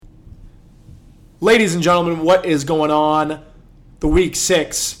Ladies and gentlemen, what is going on? The Week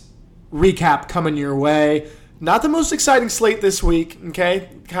 6 recap coming your way. Not the most exciting slate this week, okay?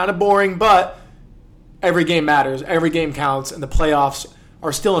 Kind of boring, but every game matters. Every game counts, and the playoffs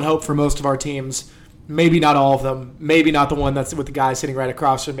are still in hope for most of our teams. Maybe not all of them. Maybe not the one that's with the guy sitting right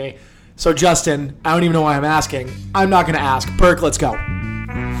across from me. So, Justin, I don't even know why I'm asking. I'm not going to ask. Burke, let's go.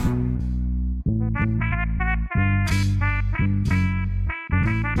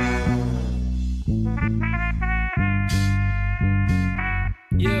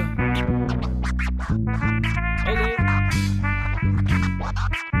 Yeah. Okay.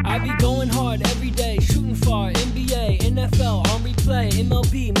 I be going hard every day, shooting far. NBA, NFL, on replay,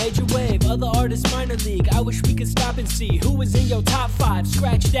 MLB, major wave, other artists, minor league. I wish we could stop and see who was in your top 5.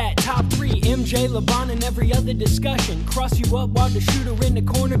 Scratch that, top 3. MJ, LeBron, and every other discussion. Cross you up while the shooter in the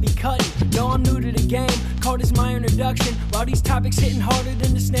corner be cutting. No, I'm new to the game, call this my introduction. While these topics hitting harder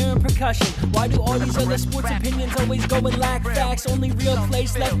than the snare and percussion. Why do all these other sports opinions always go and lack facts? Only real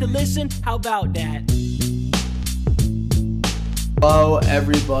place left to listen? How about that? Hello,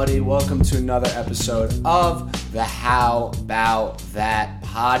 everybody. Welcome to another episode of the How About That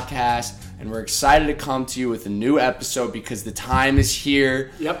podcast. And we're excited to come to you with a new episode because the time is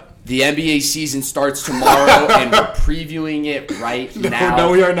here. Yep. The NBA season starts tomorrow, and we're previewing it right now.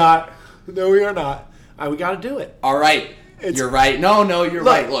 No, we are not. No, we are not. We got to do it. All right. You're right. No, you're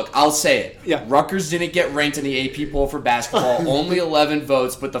right. Look, I'll say it. Yeah. Rutgers didn't get ranked in the AP poll for basketball. Only 11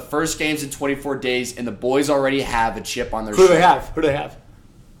 votes, but the first game's in 24 days, and the boys already have a chip on their shoulder. Who do they have?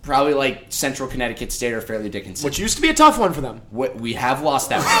 Probably like Central Connecticut State or Fairleigh Dickinson. Which used to be a tough one for them. We have lost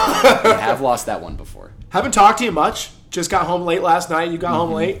that one. We have lost that one before. Haven't talked to you much. Just got home late last night. You got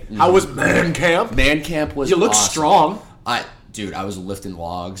home late. How was man camp? Man camp was You look awesome. strong. Dude, I was lifting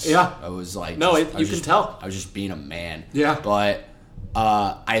logs. Yeah. I was like... you can tell. I was just being a man. Yeah. But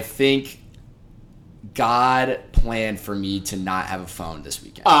I think God planned for me to not have a phone this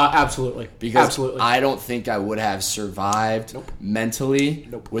weekend. Absolutely. Because I don't think I would have survived mentally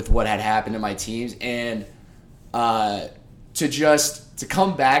with what had happened to my teams. And to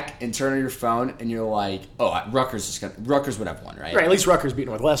come back and turn on your phone and you're like, oh, Rutgers would have won, right? Right, at least Rutgers beat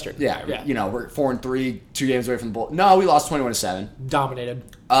Northwestern. Yeah. You know, we're 4-3, 2 games away from the bowl. No, we lost 21-7. Dominated.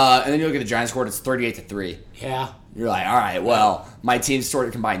 And then you look at the Giants scored, it's 38-3. Yeah. You're like, all right, well, my team's sort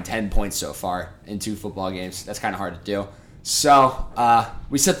of combined 10 points so far in 2 football games. That's kind of hard to do. So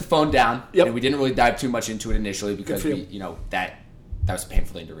we set the phone down, and we didn't really dive too much into it initially because that was a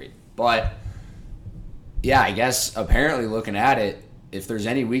painful thing to read. But yeah, I guess apparently looking at it, if there's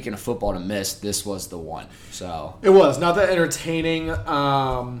any weekend of football to miss, this was the one. So it was not that entertaining.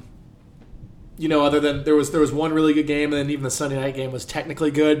 Other than there was one really good game, and then even the Sunday night game was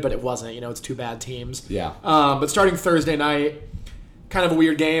technically good, but it wasn't. It's 2 bad teams. Yeah. But starting Thursday night, kind of a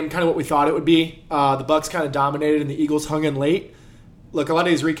weird game, kind of what we thought it would be. The Bucks kind of dominated, and the Eagles hung in late. Look, a lot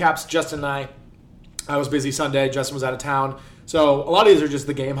of these recaps, Justin and I was busy Sunday. Justin was out of town. So a lot of these are just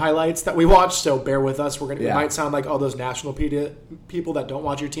the game highlights that we watched, so bear with us. We might sound like all those national people that don't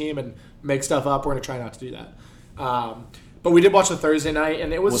watch your team and make stuff up. We're going to try not to do that. But we did watch the Thursday night,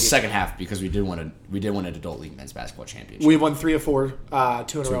 and it was... Well, second half, because we did win an Adult League Men's Basketball Championship. We won 3 of 4,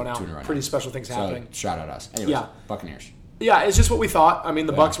 2 in a row now. Pretty special things happening. So, shout out us. Anyways, yeah. Buccaneers. Yeah, it's just what we thought. I mean,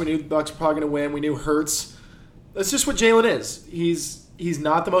 the Bucks, we knew the Bucks were probably going to win. We knew Hurts. That's just what Jalen is. He's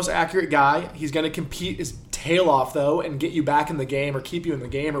not the most accurate guy. He's going to compete his tail off, though, and get you back in the game or keep you in the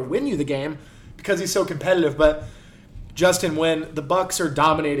game or win you the game because he's so competitive. But, Justin, when the Bucks are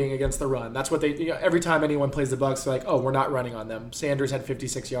dominating against the run, that's what they every time anyone plays the Bucks, they're like, oh, we're not running on them. Sanders had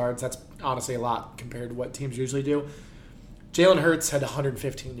 56 yards. That's honestly a lot compared to what teams usually do. Jalen Hurts had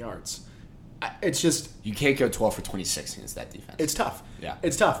 115 yards. It's just... You can't go 12 for 26 against that defense. It's tough. Yeah.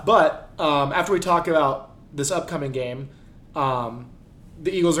 It's tough. But after we talk about this upcoming game,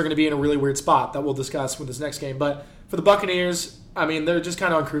 the Eagles are going to be in a really weird spot that we'll discuss with this next game. But for the Buccaneers, I mean, they're just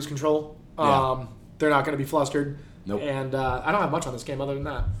kind of on cruise control. They're not going to be flustered. Nope. And I don't have much on this game other than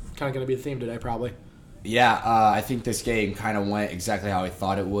that. Kind of going to be a theme today, probably. Yeah, I think this game kind of went exactly how I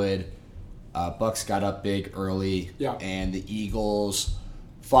thought it would. Bucks got up big early, and the Eagles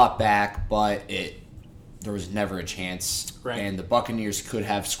fought back, but there was never a chance. Right. And the Buccaneers could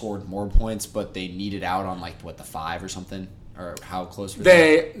have scored more points, but they needed out on the 5 or something, or how close were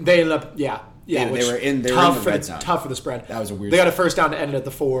they? They ended up, yeah. They were in the red zone. Tough for the spread. That was a weird. They got a first down to end it at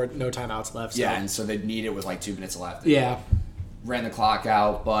the 4, no timeouts left. So. Yeah, and so they needed with 2 minutes left. Yeah. Ran the clock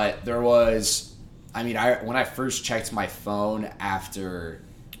out, but there was. I mean, when I first checked my phone after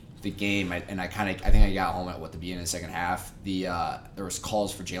the game, I think I got home at the beginning of the second half. There was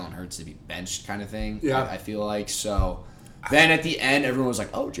calls for Jalen Hurts to be benched, kind of thing. Yeah, I feel like so. Then at the end, everyone was like,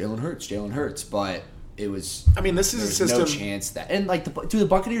 "Oh, Jalen Hurts," but it was. I mean, this is a system. No chance that, and like the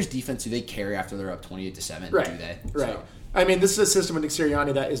Buccaneers defense, do they carry after they're up 28-7? Right. Do they? Right. So. I mean, this is a system with Nick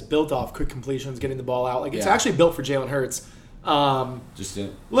Sirianni that is built off quick completions, getting the ball out. Like it's actually built for Jalen Hurts.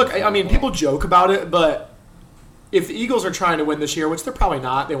 Look, I mean, people joke about it, but if the Eagles are trying to win this year, which they're probably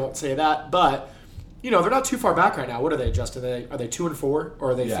not, they won't say that, but they're not too far back right now. What are they, Justin? Are they 2-4 or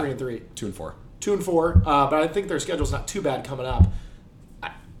are they 3-3? 2-4. 2-4. But I think their schedule's not too bad coming up.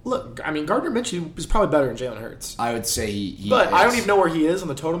 Gardner Minshew is probably better than Jalen Hurts. I would say he but is. I don't even know where he is on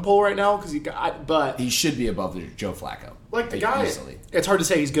the totem pole right now because he should be above Joe Flacco. Like the guy, easily. It's hard to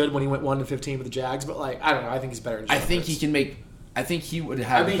say he's good when he went 1-15 with the Jags, but I don't know. I think he's better than Jalen Hurts. I think he would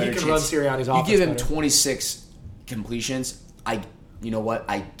have. I think he can run Sirianni's offense. You give him better. 26 completions. You know what?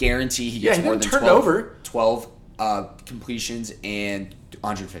 I guarantee he gets he more than 12 completions and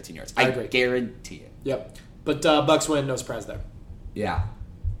 115 yards. I agree. Guarantee it. Yep. But Bucks win, no surprise there. Yeah.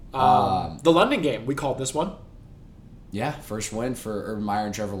 The London game, we called this one. Yeah, first win for Urban Meyer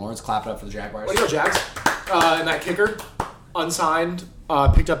and Trevor Lawrence. Clap it up for the Jaguars. What do you go, Jags? And that kicker, unsigned,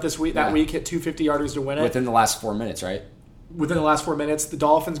 picked up this week. That week, hit 250 yarders to win it. Within the last 4 minutes, right? Within the last 4 minutes. The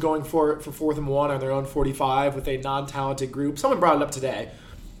Dolphins going for 4th and 1 on their own 45 with a non-talented group. Someone brought it up today.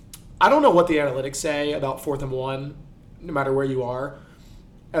 I don't know what the analytics say about 4th and 1, no matter where you are.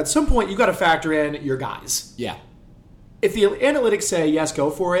 At some point, you got to factor in your guys. Yeah. If the analytics say, yes,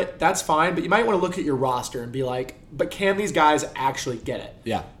 go for it, that's fine, but you might want to look at your roster and be like, but can these guys actually get it?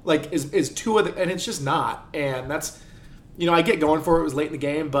 Yeah. Like, is two of the, and it's just not. And that's, I get going for it. It was late in the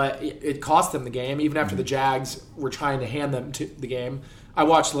game, but it cost them the game, even after the Jags were trying to hand them to the game. I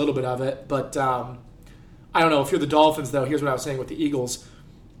watched a little bit of it, but I don't know. If you're the Dolphins, though, here's what I was saying with the Eagles.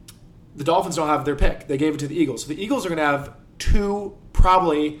 The Dolphins don't have their pick. They gave it to the Eagles. So the Eagles are going to have 2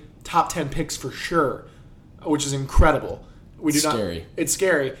 probably top 10 picks for sure, which is incredible. Scary. It's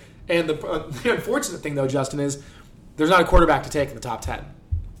scary. And the unfortunate thing, though, Justin, is there's not a quarterback to take in the top 10.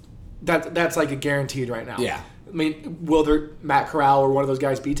 That's like a guaranteed right now. Yeah. I mean, will Matt Corral or one of those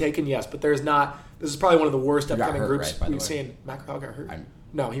guys be taken? Yes, but there's not. This is probably one of the worst upcoming groups we've seen. Matt Corral got hurt?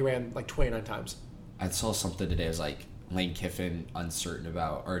 No, he ran like 29 times. I saw something today. It was like Lane Kiffin uncertain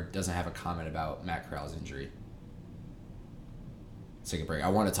about, or doesn't have a comment about Matt Corral's injury. Let's take a break. I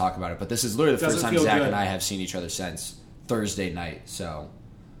want to talk about it, but this is literally the first time Zach and I have seen each other since Thursday night, so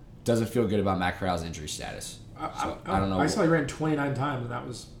doesn't feel good about Matt Corral's injury status. I don't know. I saw he ran 29 times, and that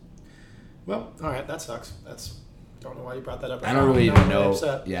was... Well, all right, that sucks. Don't know why you brought that up. I don't really even know.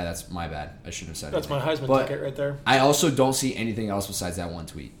 Yeah, that's my bad. I shouldn't have said that's anything. That's my Heisman ticket right there. I also don't see anything else besides that one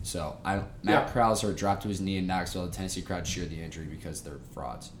tweet. So Matt Corral's hurt, dropped to his knee in Knoxville. The Tennessee crowd cheered the injury because they're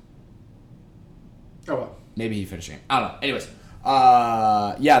frauds. Oh, well. Maybe he finished the game. I don't know. Anyways.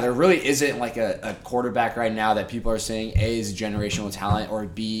 There really isn't like a quarterback right now that people are saying A is generational talent or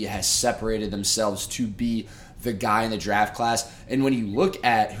B has separated themselves to be the guy in the draft class. And when you look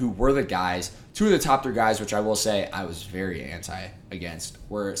at who were the guys, 2 of the top 3 guys, which I will say I was very against,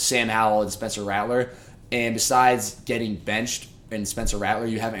 were Sam Howell and Spencer Rattler. And besides getting benched and Spencer Rattler,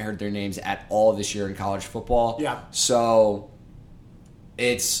 you haven't heard their names at all this year in college football. Yeah. So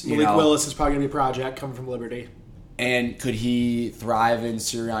it's Malik Willis is probably going to be a project coming from Liberty. And could he thrive in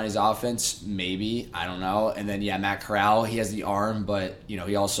Sirianni's offense? Maybe. I don't know. And then, Matt Corral, he has the arm, but,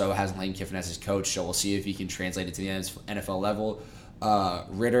 he also has Lane Kiffin as his coach, so we'll see if he can translate it to the NFL level.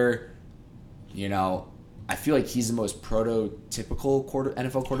 Ritter, I feel like he's the most prototypical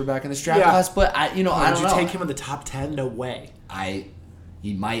NFL quarterback in this draft class, but, I don't know. Would you take him in the top 10? No way.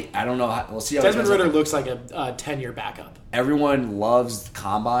 He might. I don't know. We'll see how Desmond Ritter looks like a 10-year backup. Everyone loves the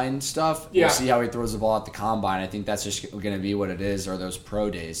combine stuff. Yeah. We'll see how he throws the ball at the combine. I think that's just going to be what it is, or those pro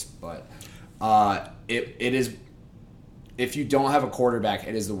days. But it is. If you don't have a quarterback,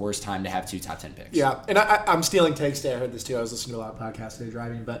 it is the worst time to have 2 top 10 picks. Yeah, and I'm stealing takes today. I heard this too. I was listening to a lot of podcasts today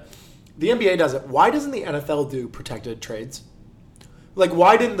driving, but the NBA does it. Why doesn't the NFL do protected trades? Like,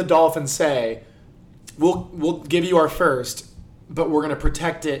 why didn't the Dolphins say, "We'll give you our first"? But we're going to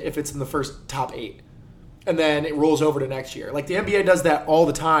protect it if it's in the first top 8. And then it rolls over to next year. Like, the NBA does that all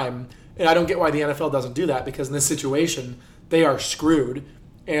the time, and I don't get why the NFL doesn't do that, because in this situation, they are screwed,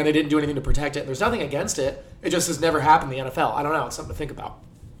 and they didn't do anything to protect it. There's nothing against it. It just has never happened in the NFL. I don't know. It's something to think about.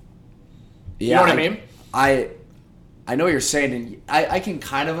 Yeah, you know what I mean? I know what you're saying, and I can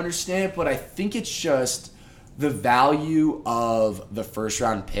kind of understand it, but I think it's just the value of the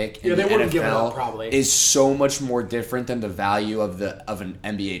first-round pick in the NFL probably is so much more different than the value of an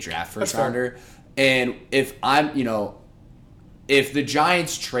NBA draft first-rounder. And if if the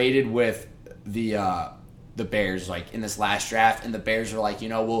Giants traded with the Bears like in this last draft, and the Bears are like,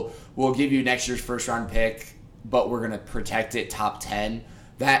 we'll give you next year's first-round pick, but we're going to protect it top 10,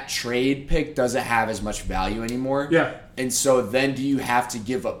 that trade pick doesn't have as much value anymore. Yeah. And so then do you have to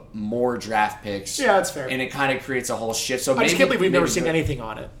give up more draft picks? Yeah, that's fair. And it kind of creates a whole shift. So I just can't believe we've never seen anything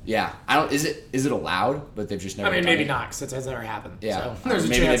on it. Yeah. Is it allowed? But they've just never maybe not, because it has never happened. Yeah. So there's a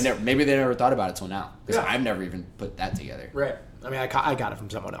maybe chance. Maybe they never thought about it until now. Because Yeah. I've never even put that together. Right. I mean, I got it from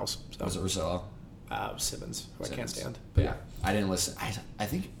someone else. So. Was it Rosillo? Simmons, who I can't stand. But yeah. I didn't listen. I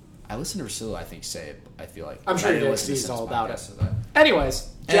think I listened to Rosillo, say it, I feel like. I'm sure he did, he's all about it. Anyways,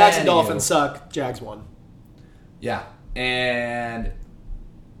 Anywho. Jags and Dolphins suck. Jags won. Yeah. And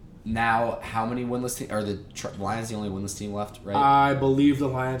now, how many winless teams? Are the Lions the only winless team left, right? I believe the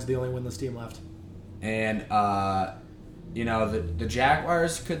Lions are the only winless team left. And, the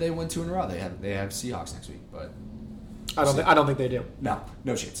Jaguars, could they win 2 in a row? They have Seahawks next week, but... I don't think they do. No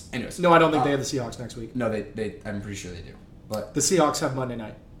chance. Anyways. No, I don't think they have the Seahawks next week. No, I'm pretty sure they do. But the Seahawks have Monday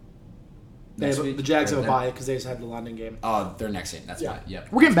night. The Jags have a bye because they just had the London game. Oh, they're next game. That's fine.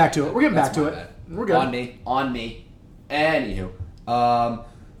 Yep. We're getting back to it. We're good. On me. Anywho.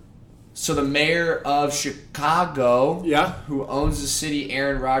 So the mayor of Chicago, who owns the city,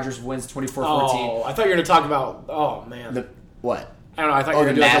 Aaron Rodgers, wins 24-14. Oh, I thought you were going to talk about, oh, man. What? I don't know. I thought you were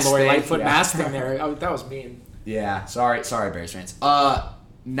going to do like a Lori Lightfoot mask thing there. That was mean. Yeah. Sorry, Bears fans.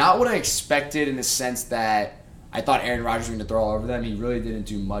 Not what I expected in the sense that I thought Aaron Rodgers was going to throw all over them. He really didn't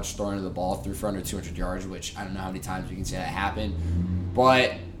do much throwing to the ball, threw for under 200 yards, which I don't know how many times we can say that happened.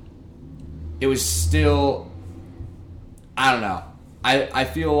 But it was still, I don't know. I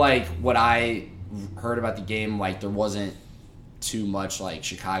feel like what I heard about the game, like there wasn't too much like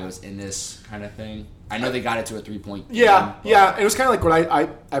Chicago's in this kind of thing. I know they got it to a 3-point game. Yeah. It was kind of like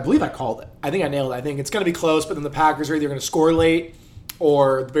what I believe I called it. I think I nailed it. I think it's going to be close, but then the Packers are either going to score late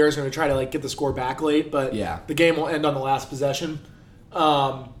or the Bears are going to try to get the score back late. But the game will end on the last possession.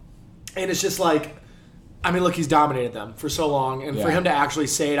 And it's just look, he's dominated them for so long. And for him to actually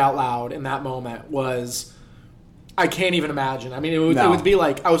say it out loud in that moment was, I can't even imagine. I mean, it would be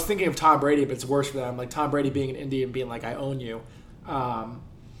like, I was thinking of Tom Brady, but it's worse for them. Like Tom Brady being an Indy and being like, I own you.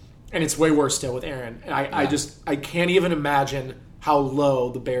 And it's way worse still with Aaron. And I can't even imagine how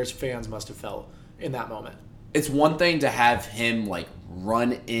low the Bears fans must have felt in that moment. It's one thing to have him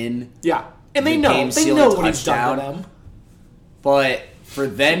run in. Yeah. And they know what he's done to them. But for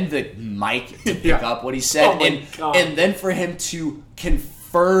them, the mic to pick up what he said, and then for him to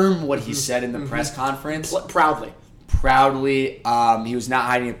confirm what he said in the press conference. Proudly. He was not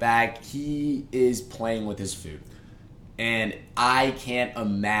hiding it back. He is playing with his food. And I can't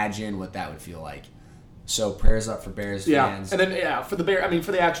imagine what that would feel like. So prayers up for Bears fans. And then, for the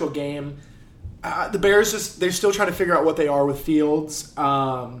for the actual game, the Bears they're still trying to figure out what they are with Fields.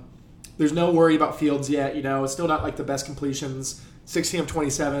 There's no worry about Fields yet. It's still not the best completions. 16 of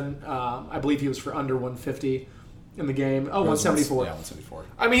 27. I believe he was for under 150 in the game. 174. Yeah, 174.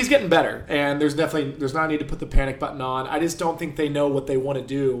 I mean, he's getting better, and there's not a need to put the panic button on. I just don't think they know what they want to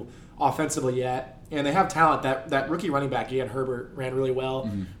do offensively yet. And they have talent. That rookie running back, Ian Herbert, ran really well.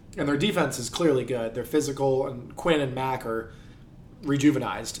 Mm-hmm. And their defense is clearly good. They're physical, and Quinn and Mack are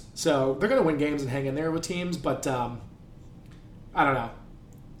rejuvenized. So they're going to win games and hang in there with teams, but I don't know.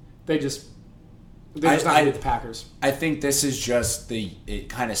 They're just not good with the Packers. I think this is just it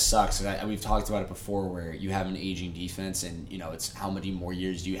kind of sucks. We've talked about it before where you have an aging defense and, it's how many more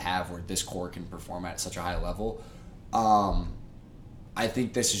years do you have where this core can perform at such a high level. I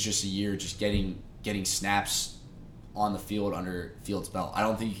think this is just a year just getting snaps on the field under Fields' belt. I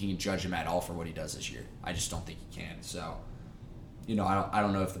don't think you can judge him at all for what he does this year. I just don't think you can. So, I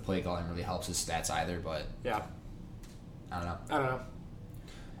don't know if the play calling really helps his stats either, but yeah, I don't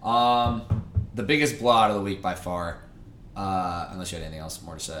know. The biggest blowout of the week by far, unless you had anything else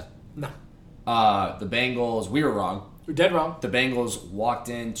more to say. No. The Bengals, we were wrong. You're dead wrong. The Bengals walked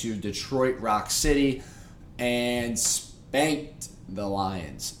into Detroit Rock City and spanked the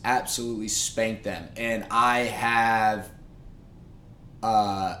Lions. Absolutely spanked them. And I have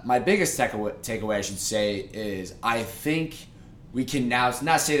my biggest takeaway, I should say, is I think we can now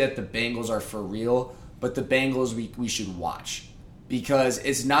not say that the Bengals are for real, but the Bengals we should watch. Because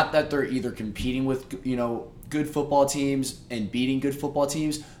it's not that they're either competing with, good football teams and beating good football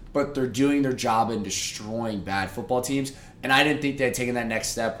teams, but they're doing their job in destroying bad football teams. And I didn't think they had taken that next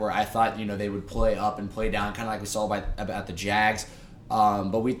step where I thought, they would play up and play down, kind of like we saw about the Jags.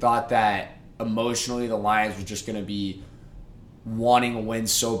 But we thought that emotionally the Lions were just going to be wanting a win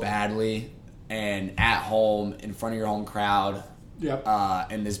so badly and at home in front of your home crowd. Yep.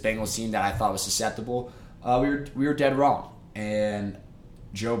 And this Bengals team that I thought was susceptible, we were dead wrong. And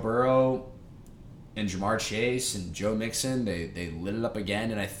Joe Burrow and Jamar Chase and Joe Mixon, they lit it up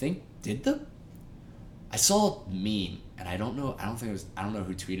again. And I think, did the I saw a meme, and I don't know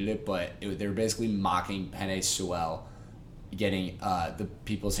who tweeted it, but they were basically mocking Penei Sewell, getting the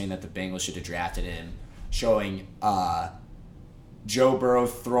people saying that the Bengals should have drafted him, showing Joe Burrow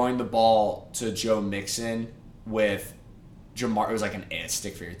throwing the ball to Joe Mixon with Jamar. It was like a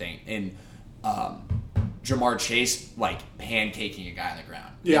stick figure thing, and Jamar Chase like pancaking a guy on the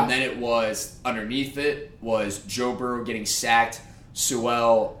ground. Yeah. And then it was underneath it was Joe Burrow getting sacked,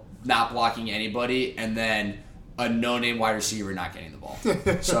 Sewell not blocking anybody, and then a no-name wide receiver not getting the ball.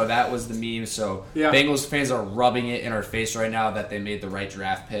 So that was the meme. So Bengals fans are rubbing it in our face right now that they made the right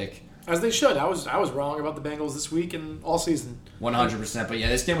draft pick. As they should. I was wrong about the Bengals this week and all season. 100%. But yeah,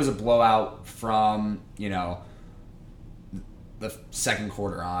 this game was a blowout from, the second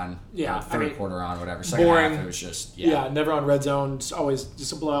quarter on. Yeah. Third quarter on, whatever. Second boring. half, it was just, never on red zone. Just always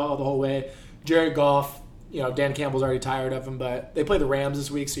just a blowout the whole way. Jared Goff, Dan Campbell's already tired of him, but they play the Rams this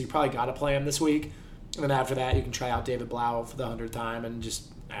week, so you probably got to play him this week. And then after that, you can try out David Blau for the 100th time and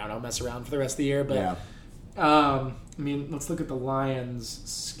just, mess around for the rest of the year. But, let's look at the Lions'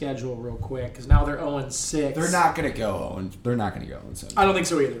 schedule real quick, because now they're 0-6. They're not going to go 0-7. I don't think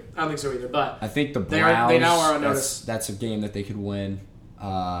so either. But I think the Browns, they now are on notice. That's a game that they could win.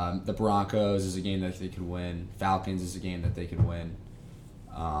 The Broncos is a game that they could win. Falcons is a game that they could win.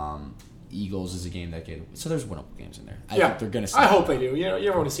 Eagles is a game that could. So there's winnable games in there. I think they're going to. I hope they do. You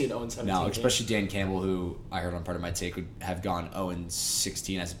don't want to see an 0-17. No, especially Dan Campbell, who I heard on part of my take would have gone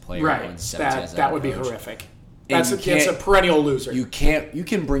 0-16 as a player, right? 0-17 as a head that would be coach. Horrific. That's a perennial loser. You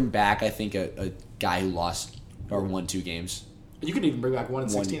can bring back, I think, a guy who lost or won 2 games. You can even bring back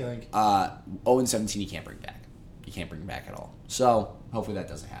 1-16. I think. 0-17 you can't bring back. You can't bring back at all. So hopefully that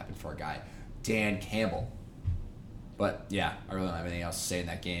doesn't happen for a guy, Dan Campbell. But yeah, I really don't have anything else to say in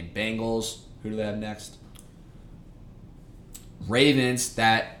that game. Bengals. Who do they have next? Ravens.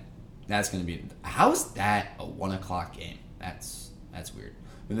 That's going to be. How is that a 1:00 game? That's weird.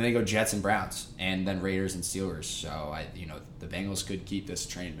 But then they go Jets and Browns, and then Raiders and Steelers. So the Bengals could keep this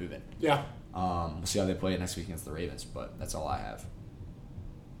train moving. Yeah. We'll see how they play next week against the Ravens. But that's all I have.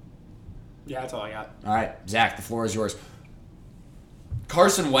 Yeah, that's all I got. All right, Zach, the floor is yours.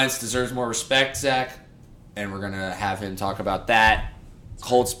 Carson Wentz deserves more respect, Zach, and we're gonna have him talk about that.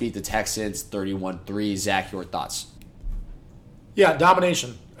 Colts beat the Texans 31-3. Zach, your thoughts? Yeah,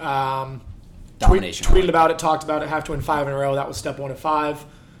 domination. Tweeted about it, talked about it, have to win 5 in a row. That was step 1 of 5.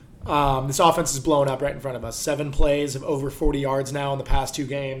 This offense is blowing up right in front of us. 7 plays of over 40 yards now in the past 2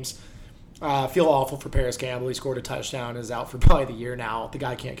 games. Feel awful for Paris Campbell. He scored a touchdown, is out for probably the year now. The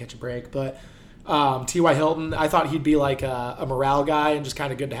guy can't catch a break. But T.Y. Hilton, I thought he'd be like a morale guy and just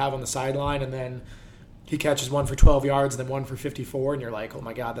kind of good to have on the sideline. And then he catches one for 12 yards and then one for 54, and you're like, oh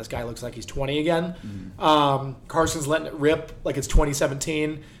my God, this guy looks like he's 20 again. Mm-hmm. Carson's letting it rip like it's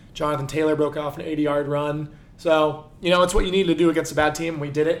 2017. Jonathan Taylor broke off an 80-yard run. So, it's what you need to do against a bad team. We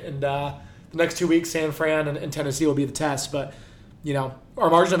did it, and the next 2 weeks, San Fran and Tennessee will be the test. But, our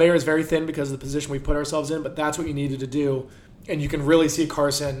margin of error is very thin because of the position we put ourselves in, but that's what you needed to do. And you can really see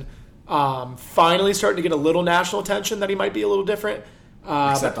Carson finally starting to get a little national attention that he might be a little different.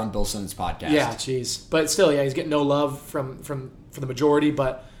 Except on Bill Simmons' podcast. Yeah, jeez. But still, he's getting no love from the majority,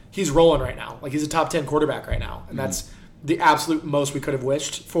 but he's rolling right now. Like, he's a top 10 quarterback right now, and that's the absolute most we could have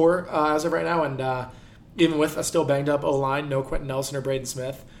wished for as of right now. And even with a still banged up O-line, no Quentin Nelson or Braden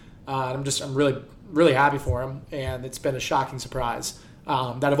Smith, I'm really, really happy for him, and it's been a shocking surprise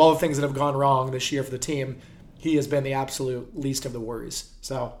that of all the things that have gone wrong this year for the team, he has been the absolute least of the worries.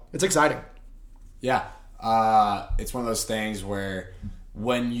 So it's exciting. Yeah. It's one of those things where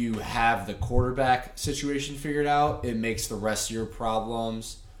when you have the quarterback situation figured out, it makes the rest of your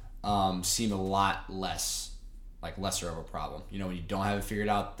problems seem a lot lesser of a problem. When you don't have it figured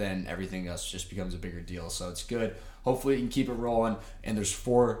out, then everything else just becomes a bigger deal. So it's good. Hopefully you can keep it rolling, and there's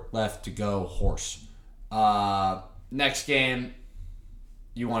 4 left to go, horse. Next game,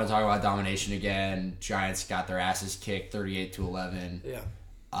 you want to talk about domination again. Giants got their asses kicked 38-11.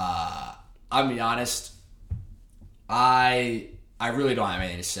 Yeah. I'll be honest, I really don't have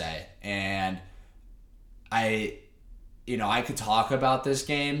anything to say, and I could talk about this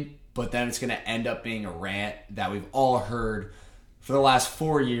game, but then it's going to end up being a rant that we've all heard for the last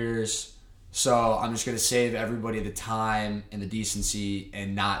 4 years. So I'm just going to save everybody the time and the decency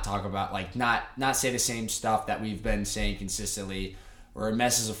and not talk about not say the same stuff that we've been saying consistently. We're a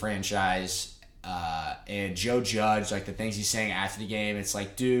mess as a franchise, and Joe Judge, the things he's saying after the game, it's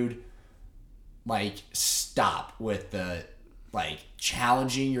like, dude. Stop with the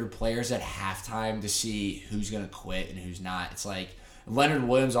challenging your players at halftime to see who's gonna quit and who's not. It's like Leonard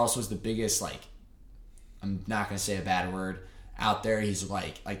Williams also is the biggest I'm not gonna say a bad word, out there. He's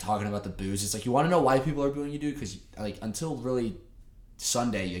like talking about the boos. It's like, you want to know why people are booing you, dude? Because like until really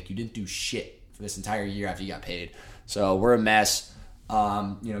Sunday, like you didn't do shit for this entire year after you got paid. So we're a mess.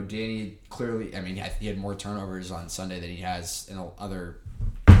 Danny clearly, I mean, he had more turnovers on Sunday than he has in the other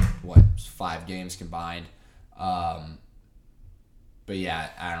 5 games combined. But yeah,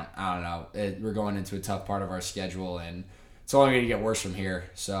 I don't know. We're going into a tough part of our schedule, and it's only going to get worse from here.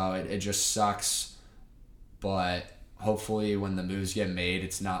 So it just sucks. But hopefully when the moves get made,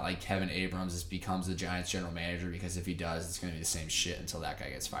 it's not like Kevin Abrams becomes the Giants general manager, because if he does, it's going to be the same shit until that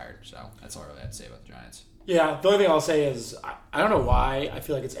guy gets fired. So that's all I really have to say about the Giants. Yeah, the only thing I'll say is I don't know why I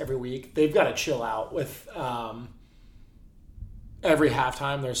feel like it's every week. They've got to chill out with every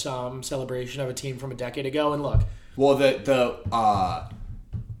halftime there's some celebration of a team from a decade ago. And look, well, they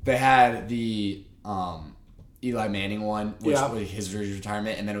had the Eli Manning one, which was his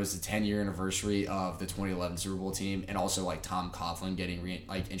retirement, and then it was the 10-year anniversary of the 2011 Super Bowl team, and also like Tom Coughlin getting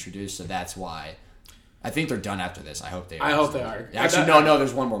introduced. So that's why I think they're done after this. I hope they are. I hope they are. Actually, no,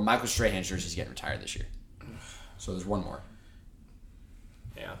 there's one more. Michael Strahan's jersey's getting retired this year, so there's one more.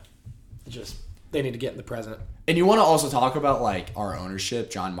 Yeah, they need to get in the present. And you want to also talk about like our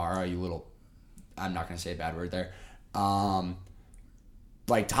ownership, John Mara. I'm not going to say a bad word there.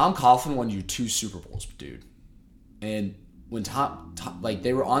 Like Tom Coughlin won you 2 Super Bowls, dude. And when Tom like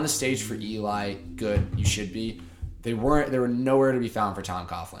they were on the stage for Eli, good, you should be. They weren't. They were nowhere to be found for Tom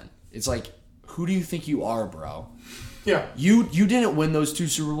Coughlin. It's like, who do you think you are, bro? Yeah. You didn't win those 2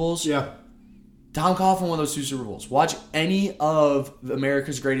 Super Bowls. Yeah. Tom Coughlin won those 2 Super Bowls. Watch any of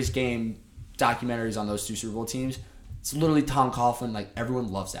America's Greatest Game documentaries on those 2 Super Bowl teams. It's literally Tom Coughlin. Like,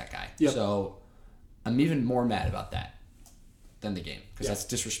 everyone loves that guy. Yep. So I'm even more mad about that than the game, because that's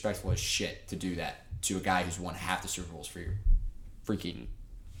disrespectful as shit to do that to a guy who's won half the Super Bowls for your freaking...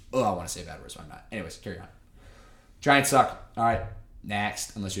 Oh, I want to say bad words, but I'm not. Anyways, carry on. Giants suck. All right,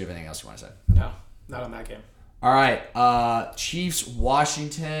 next. Unless you have anything else you want to say. No, not on that game. All right, Chiefs,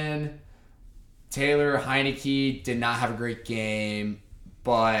 Washington. Taylor Heineke did not have a great game,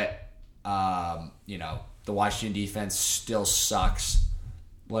 but, the Washington defense still sucks.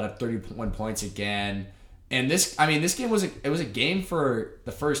 Let up 31 points again. And this game was a game for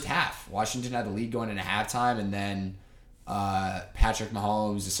the first half. Washington had the lead going into halftime, and then Patrick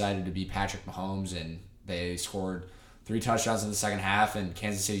Mahomes decided to be Patrick Mahomes, and they scored 3 touchdowns in the second half. And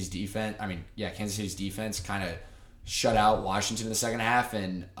Kansas City's defense kind of shut out Washington in the second half.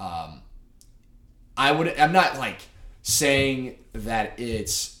 And I'm not like saying that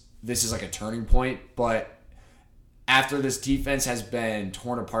this is like a turning point, but after this defense has been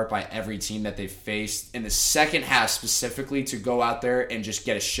torn apart by every team that they've faced, in the second half specifically, to go out there and just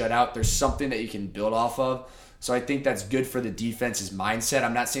get a shutout, there's something that you can build off of. So I think that's good for the defense's mindset.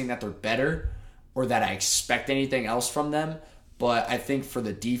 I'm not saying that they're better or that I expect anything else from them, but I think for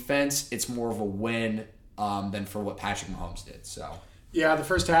the defense, it's more of a win than for what Patrick Mahomes did. So yeah, the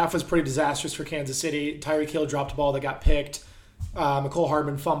first half was pretty disastrous for Kansas City. Tyreek Hill dropped a ball that got picked. McCole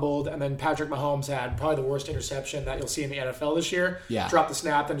Hardman fumbled, and then Patrick Mahomes had probably the worst interception that you'll see in the NFL this year. Yeah. Dropped the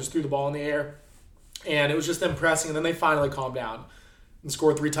snap, then just threw the ball in the air. And it was just them pressing, and then they finally calmed down and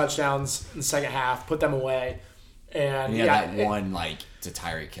scored 3 touchdowns in the second half, put them away. And one to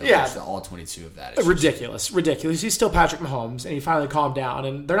Tyreek Hill. Yeah. All 22 of that. Ridiculous. He's still Patrick Mahomes, and he finally calmed down.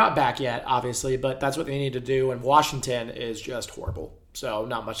 And they're not back yet, obviously, but that's what they need to do. And Washington is just horrible. So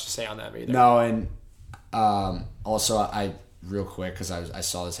not much to say on them either. No, and also real quick, because I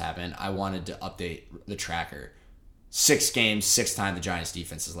saw this happen, I wanted to update the tracker. 6 games, 6 times the Giants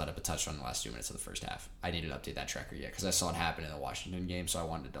defense has let up a touchdown in the last 2 minutes of the first half. I need to update that tracker yet, because I saw it happen in the Washington game, so I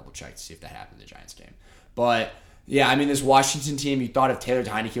wanted to double check to see if that happened in the Giants game. But yeah, this Washington team, you thought if Taylor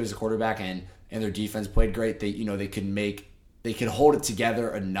Heineke was the quarterback and their defense played great, they could hold it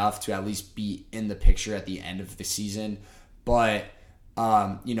together enough to at least be in the picture at the end of the season. But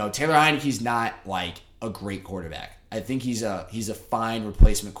Taylor Heineke's not like a great quarterback. I think he's a fine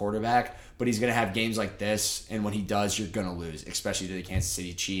replacement quarterback, but he's going to have games like this, and when he does, you're going to lose, especially to the Kansas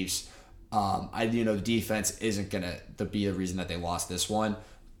City Chiefs. The defense isn't going to be the reason that they lost this one,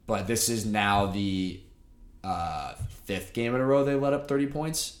 but this is now the 5th game in a row they let up 30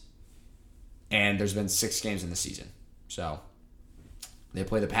 points, and there's been 6 games in the season. So they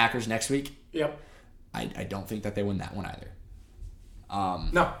play the Packers next week. Yep. I don't think that they win that one either.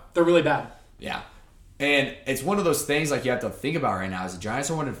 No, they're really bad. Yeah. And it's one of those things like you have to think about right now is the Giants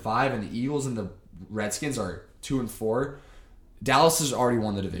are 1-5 and the Eagles and the Redskins are 2-4. Dallas has already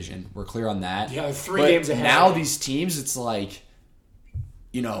won the division. We're clear on that. Yeah, 3 games ahead. Now these teams, it's like,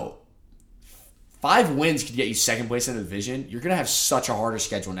 5 wins could get you second place in the division. You're going to have such a harder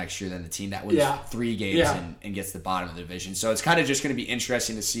schedule next year than the team that wins 3 games and gets the bottom of the division. So it's kind of just going to be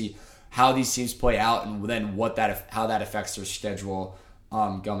interesting to see how these teams play out and then how that affects their schedule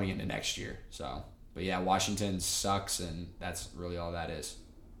going into next year. So, but yeah, Washington sucks, and that's really all that is.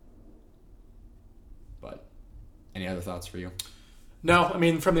 But any other thoughts for you? No, I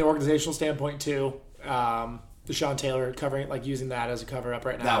mean, from the organizational standpoint too, Deshaun Taylor covering, like using that as a cover up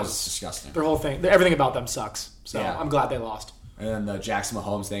right now. That was disgusting. Their whole thing, everything about them sucks. So I'm glad they lost. And then the Jackson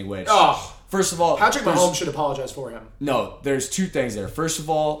Mahomes thing, which first of all, Patrick Mahomes should apologize for him. No, there's 2 things there. First of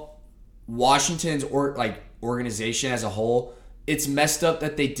all, Washington's organization as a whole, it's messed up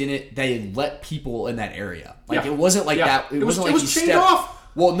that they let people in that area. It wasn't like that. It wasn't like he chained off.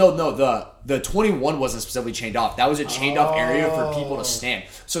 Well, no, the 21 wasn't specifically chained off. That was a chained off area for people to stand.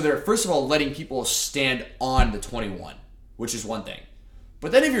 So they're first of all letting people stand on the 21, which is one thing.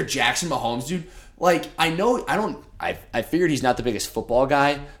 But then if you're Jackson Mahomes, dude, I figured he's not the biggest football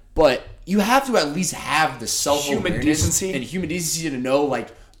guy, but you have to at least have the self-awareness and human decency to know,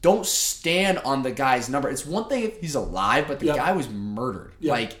 don't stand on the guy's number. It's one thing if he's alive, but the guy was murdered.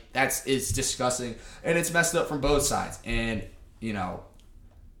 Yep. It's disgusting. And it's messed up from both sides. And,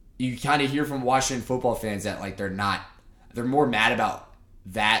 you kind of hear from Washington football fans that they're more mad about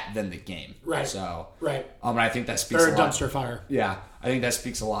that than the game. Right. So, right. And I think that speaks a lot. They're a dumpster fire. Yeah. I think that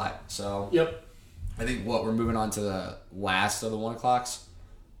speaks a lot. So, yep. I think we're moving on to the last of the 1 o'clocks.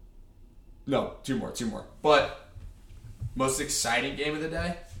 No, two more. But most exciting game of the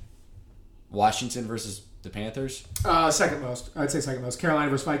day? Washington versus the Panthers? Second most. I'd say second most. Carolina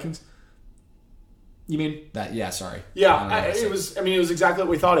versus Vikings. You mean? That? Yeah, sorry. Yeah, it was exactly what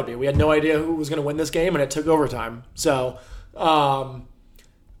we thought it'd be. We had no idea who was going to win this game, and it took overtime. So, Sam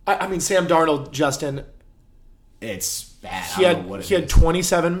Darnold, Justin. It's bad. He had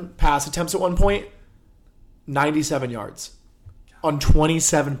 27 pass attempts at one point, 97 yards on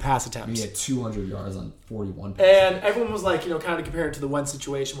 27 pass attempts. He had 200 yards on 41 passes. And everyone was kind of comparing it to the Wentz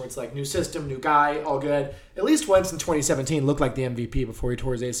situation where it's new system, new guy, all good. At least Wentz in 2017 looked like the MVP before he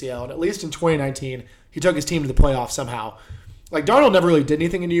tore his ACL. And at least in 2019, he took his team to the playoffs somehow. Darnold never really did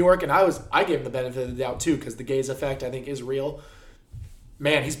anything in New York, and I gave him the benefit of the doubt too because the Gaze effect I think is real.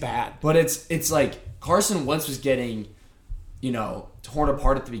 Man, he's bad. But it's like Carson Wentz was getting, torn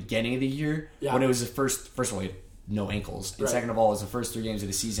apart at the beginning of the year when it was the first of all, he had no ankles. And second of all, it was the first 3 games of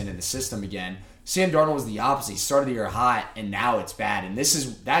the season in the system again. Sam Darnold was the opposite. He started the year hot, and now it's bad. And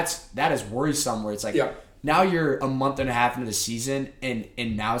that is worrisome where it's now you're a month and a half into the season, and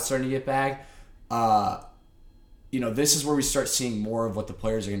now it's starting to get back. This is where we start seeing more of what the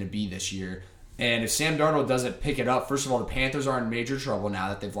players are going to be this year. And if Sam Darnold doesn't pick it up, first of all, the Panthers are in major trouble now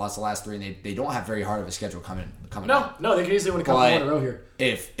that they've lost the last 3, and they don't have very hard of a schedule coming up. No, they can easily win a couple more in a row here.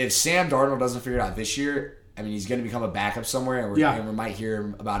 If Sam Darnold doesn't figure it out this year, he's going to become a backup somewhere, and we might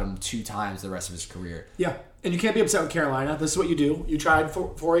hear about him 2 times the rest of his career. Yeah, and you can't be upset with Carolina. This is what you do. You tried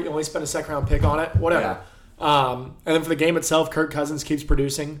for it. You only spent a second-round pick on it. Whatever. Yeah. And then for the game itself, Kirk Cousins keeps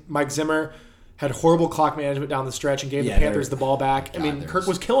producing. Mike Zimmer had horrible clock management down the stretch and gave the Panthers the ball back. Kirk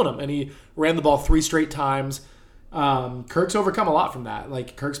was killing them, and he ran the ball 3 straight times. Kirk's overcome a lot from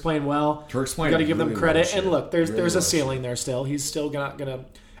that. Kirk's playing well. Kirk's playing. You got to give them credit. Well, and look, there's a ceiling there still. He's still gonna.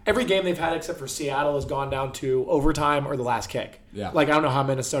 Every game they've had except for Seattle has gone down to overtime or the last kick. Yeah. I don't know how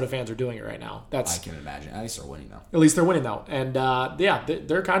Minnesota fans are doing it right now. I can imagine. At least they're winning though. At least they're winning though, and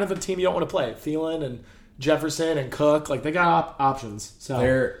they're kind of a team you don't want to play. Thielen and Jefferson and Cook, they got options. So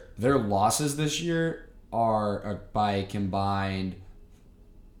their losses this year are by combined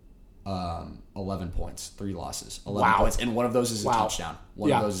 11 points. 3 losses, 11 points, and one of those is a touchdown.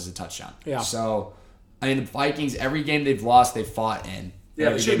 One of those is a touchdown. Yeah. So the Vikings, every game they've lost, they've fought in.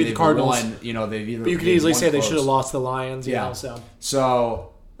 Yeah, it should be the Cardinals. They've either. But you could easily say they should have lost the Lions.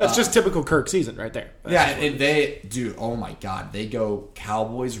 So that's just typical Kirk season right there. And they, dude, oh my God, they go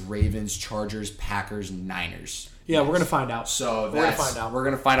Cowboys, Ravens, Chargers, Packers, Niners. Yeah, we're gonna find out. So we're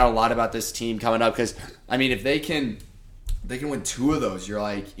gonna find out a lot about this team coming up because if they can win 2 of those, you're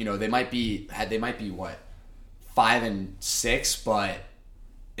they might be what 5-6, but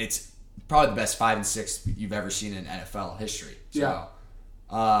it's probably the best 5-6 you've ever seen in NFL history. So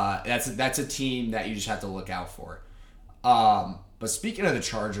that's a team that you just have to look out for. But speaking of the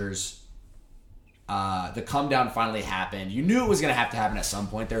Chargers, the come down finally happened. You knew it was going to have to happen at some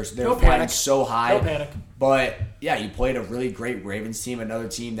point. They're flying so high. No panic. But yeah, you played a really great Ravens team, another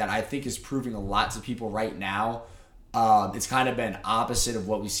team that I think is proving a lot to people right now. It's kind of been opposite of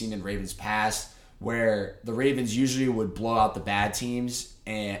what we've seen in Ravens past, where the Ravens usually would blow out the bad teams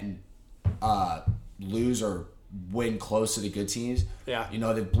and lose or win close to the good teams. Yeah.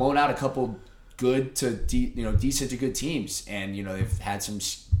 They've blown out a couple good to decent to good teams, and they've had some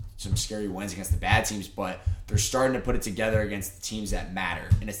scary wins against the bad teams, but they're starting to put it together against the teams that matter.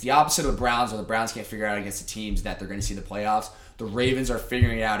 And it's the opposite of the Browns, where the Browns can't figure it out against the teams that they're going to see in the playoffs. The Ravens are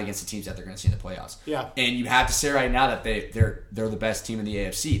figuring it out against the teams that they're going to see in the playoffs. Yeah. And you have to say right now that they're the best team in the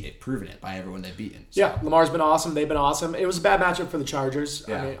AFC. They've proven it by everyone they've beaten. So. Yeah, Lamar's been awesome. They've been awesome. It was a bad matchup for the Chargers.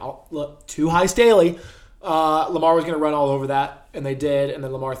 Yeah. I mean, look, too high Staley. Lamar was going to run all over that, and they did, and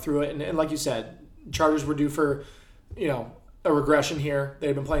then Lamar threw it. And like you said, Chargers were due for, a regression here.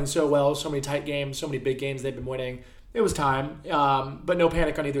 They've been playing so well, so many tight games, so many big games they've been winning. It was time, but no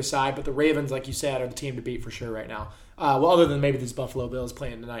panic on either side. But the Ravens, like you said, are the team to beat for sure right now. Other than maybe these Buffalo Bills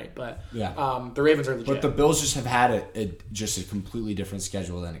playing tonight, but the Ravens are legit. But the Bills just have had a completely different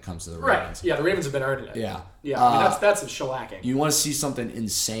schedule than it comes to the Ravens. Right? Yeah, the Ravens have been earning it. Yeah, yeah. I mean, that's a shellacking. You want to see something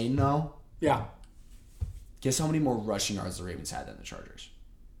insane though? Yeah. Guess how many more rushing yards the Ravens had than the Chargers?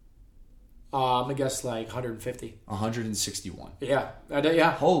 I guess like 150. 161. Yeah.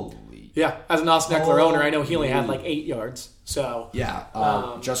 Yeah. Holy. Yeah. As an Austin Eckler owner, I know he only had like 8 yards. So.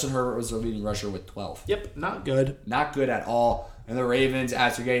 Yeah. Justin Herbert was their leading rusher with 12. Yep. Not good. Not good at all. And the Ravens,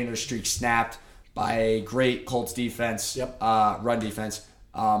 after getting their streak snapped by a great Colts defense, run defense,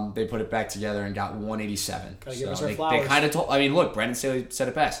 they put it back together and got 187. Gotta give us our they flowers. kind of told. I mean, look, Brandon Staley said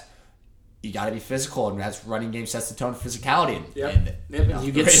it best. You got to be physical, and that's running game sets the tone for physicality. And,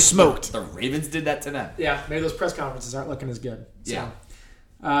 you get smoked. The Ravens did that to them. Yeah, maybe those press conferences aren't looking as good. So. Yeah.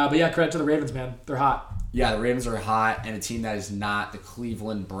 But yeah, credit to the Ravens, man. They're hot. Yeah, the Ravens are hot, and a team that is not the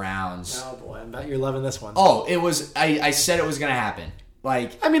Cleveland Browns. Oh boy, I bet you're loving this one. Oh, it was. I said it was going to happen.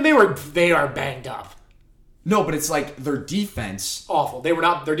 Like, I mean, they are banged up. No, but it's like their defense. Awful. They were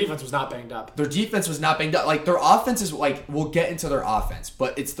not. Their defense was not banged up. Their defense was not banged up. Like, their offense is like, we'll get into their offense,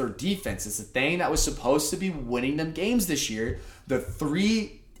 but it's their defense. It's the thing that was supposed to be winning them games this year. The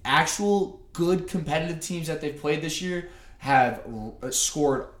 3 actual good competitive teams that they've played this year have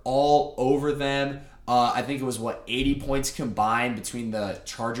scored all over them. I think it was 80 points combined between the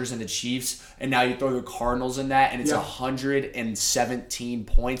Chargers and the Chiefs, and now you throw the Cardinals in that, and it's 117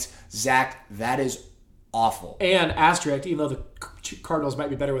 points. Zach, that is awful. And asterisk, even though the Cardinals might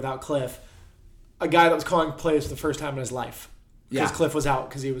be better without Cliff, a guy that was calling plays for the first time in his life because Cliff was out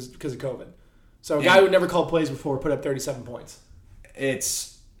because of COVID. So a guy who never called plays before put up 37 points.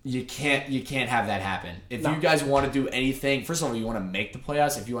 You can't have that happen. If you guys want to do anything, first of all, you want to make the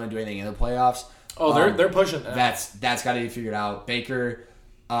playoffs. If you want to do anything in the playoffs, they're pushing. That's got to be figured out. Baker,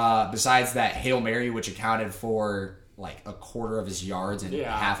 besides that Hail Mary, which accounted for like a quarter of his yards and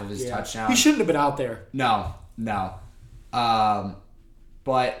half of his touchdowns. He shouldn't have been out there. No.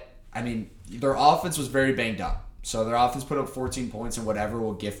 But, I mean, their offense was very banged up. So their offense put up 14 points and whatever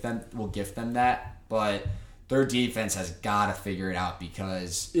will gift them that. But their defense has got to figure it out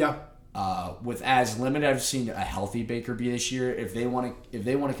because with as limited I've seen a healthy Baker be this year, if they want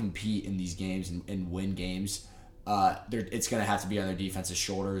to compete in these games and win games, it's going to have to be on their defense's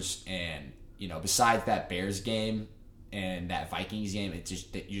shoulders. And, besides that Bears game and that Vikings game, you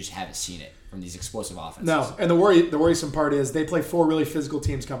just haven't seen it from these explosive offenses. No, and the worrisome part is they play 4 really physical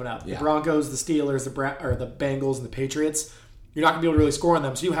teams coming up: the Broncos, the Steelers, the Bengals, and the Patriots. You're not going to be able to really score on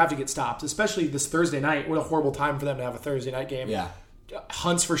them, so you have to get stopped. Especially this Thursday night. What a horrible time for them to have a Thursday night game. Yeah,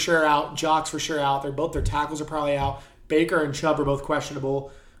 Hunt's for sure out. Jock's for sure out. Their tackles are probably out. Baker and Chubb are both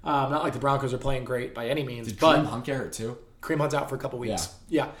questionable. Not like the Broncos are playing great by any means. Did Kareem Hunt get hurt too? Kareem Hunt's out for a couple weeks.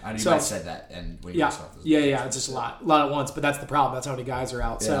 Yeah. I know you guys said that. And it's just a lot at once. But that's the problem. That's how many guys are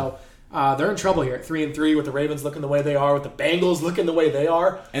out. Yeah. So they're in trouble here at 3-3 with the Ravens looking the way they are, with the Bengals looking the way they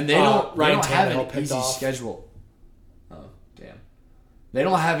are. And they don't have an easy schedule. Oh, damn. They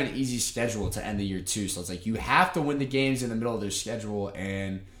don't have an easy schedule to end the year too. So it's like you have to win the games in the middle of their schedule.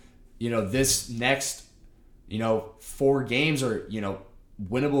 And, this next, 4 games are,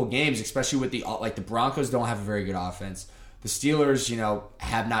 winnable games, especially with the Broncos don't have a very good offense. The Steelers,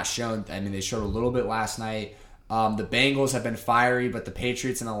 have not shown. I mean, they showed a little bit last night. The Bengals have been fiery, but the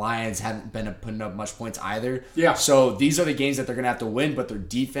Patriots and the Lions haven't been putting up much points either. Yeah. So these are the games that they're going to have to win, but their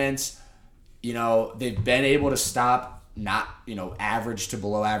defense, they've been able to stop not, average to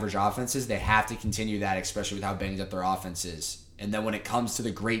below average offenses. They have to continue that, especially with how banged up their offense is. And then when it comes to the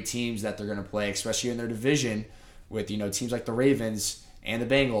great teams that they're going to play, especially in their division with, teams like the Ravens and the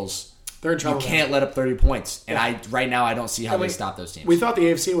Bengals, they're in trouble. You can't let up 30 points. And right now I don't see how they stop those teams. We thought the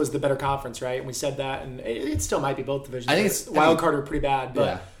AFC was the better conference, right? And we said that, and it still might be both divisions. I think it's wild card are pretty bad,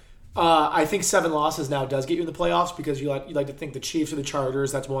 but I think 7 losses now does get you in the playoffs because you like to think the Chiefs or the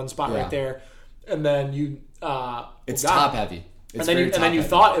Chargers. That's one spot right there, and then you. It's top heavy. And then you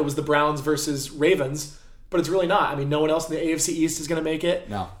thought it was the Browns versus Ravens. but it's really not. I mean, no one else in the AFC East is going to make it.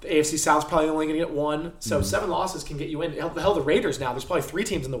 No. The AFC South's probably only going to get one. So 7 losses can get you in. Hell, the Raiders now, there's probably 3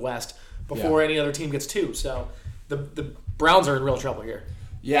 teams in the West before any other team gets 2. So the Browns are in real trouble here.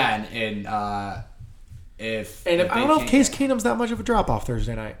 Yeah, and if I don't know if Case Keenum's that much of a drop-off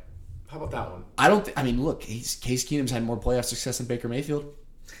Thursday night. How about that one? I don't I mean, look, Case Keenum's had more playoff success than Baker Mayfield.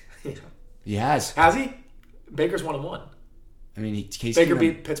 Yeah. He has. Has he? Baker's 1-1. I mean, Baker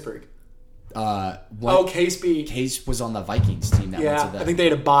beat Pittsburgh. Case was on the Vikings team that went to the... I think they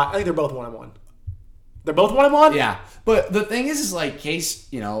had a bye. I think they're both 1-1. They're both 1-1? Yeah. But the thing is like Case,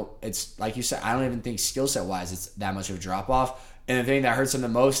 it's like you said, I don't even think skill set wise it's that much of a drop off. And the thing that hurts him the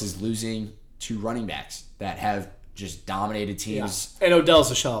most is losing 2 running backs that have just dominated teams. Yeah. And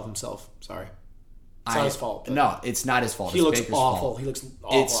Odell's a shell of himself. Sorry. It's not his fault. No, it's not his fault. He looks awful. Fault. He looks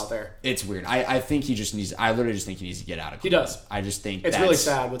awful out there. It's weird. I think he just needs... I literally just think he needs to get out of Cleveland. He does. I just think it's really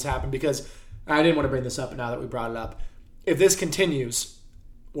sad what's happened because I didn't want to bring this up, but now that we brought it up, if this continues,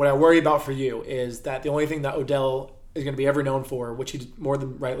 what I worry about for you is that the only thing that Odell is going to be ever known for, which he more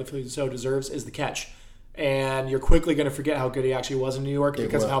than rightly so deserves, is the catch. And you're quickly going to forget how good he actually was in New York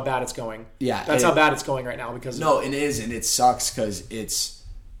because of how bad it's going. Yeah. That's how bad it's going right now. Because it is, and it sucks because it's...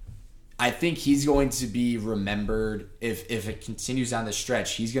 I think he's going to be remembered, if it continues down the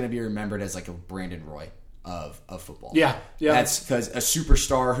stretch, he's going to be remembered as like a Brandon Roy of football. Yeah. That's because a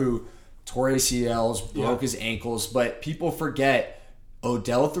superstar who tore ACLs, broke his ankles, but people forget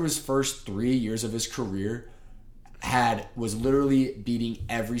Odell through his first 3 years of his career was literally beating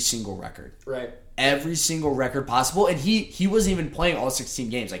every single record. Right. Every single record possible, and he wasn't even playing all 16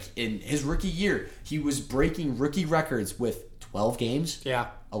 games. Like in his rookie year, he was breaking rookie records with 12 games. Yeah.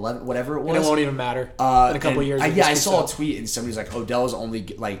 11, whatever it was. And it won't even matter in a couple of years. I saw a tweet and somebody was like, Odell's only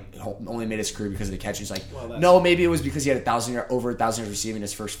made his career because of the catch. He's like, no, maybe it was because he had over 1,000 yards receiving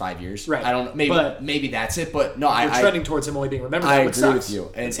his first 5 years. Right. I don't know. Maybe that's it. But no, we're trending towards him only being remembered. I agree with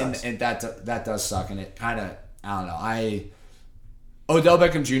you, and that does suck. And it kind of, I don't know. Odell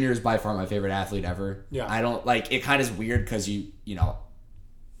Beckham Jr. is by far my favorite athlete ever. Yeah. I don't like it. Kind of is weird because you know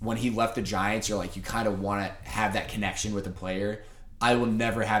when he left the Giants, you're like you kind of want to have that connection with a player. I will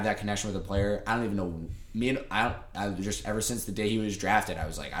never have that connection with a player. I don't even know. I just ever since the day he was drafted, I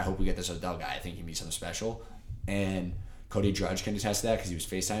was like, I hope we get this Odell guy. I think he'd be something special. And Cody Drudge can attest to that because he was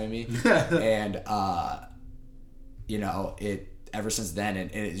FaceTiming me. And ever since then,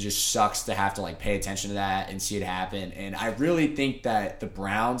 and it just sucks to have to like pay attention to that and see it happen. And I really think that the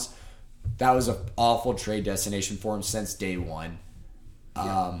Browns, that was an awful trade destination for him since day one.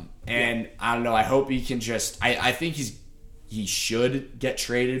 And I don't know. I hope he can just. I think he should get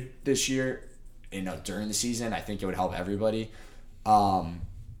traded this year, during the season. I think it would help everybody. And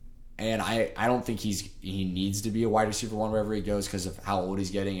I don't think he needs to be a wide receiver one wherever he goes because of how old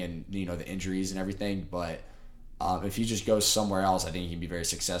he's getting and the injuries and everything. But if he just goes somewhere else, I think he can be very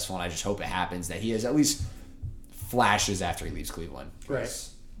successful. And I just hope it happens that he has at least flashes after he leaves Cleveland. Right.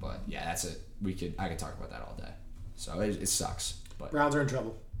 But yeah, that's it. I could talk about that all day. So it sucks. But Browns are in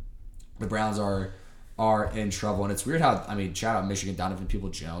trouble. The Browns are in trouble, and it's weird how shout out Michigan, Donovan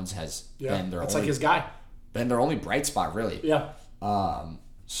Peoples-Jones has been their that's like his guy. Been their only bright spot, really. Yeah.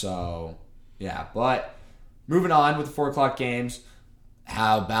 So yeah, but moving on with the 4:00 games.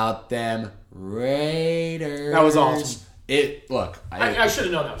 How about them Raiders? That was awesome. I should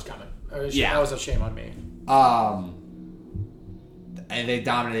have known that was coming. That was a shame on me. And they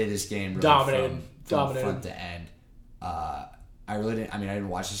dominated this game. Really from front to end. I really didn't. I mean, I didn't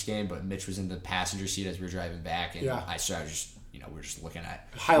watch this game, but Mitch was in the passenger seat as we were driving back, and I started just, we were just looking at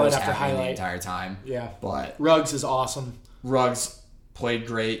highlight after highlight the entire time. Yeah, but Ruggs is awesome. Ruggs played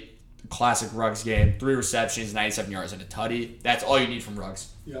great. Classic Ruggs game. 3 receptions, 97 yards, and a tutty. That's all you need from Ruggs.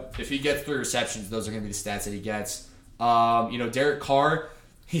 Yep. If he gets 3 receptions, those are going to be the stats that he gets. Derek Carr,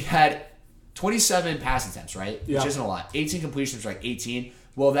 he had 27 pass attempts, right? Yeah. Which isn't a lot. 18 completions, right? 18.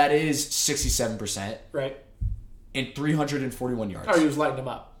 Well, that is 67%. Right. And 341 yards. Oh, he was lighting them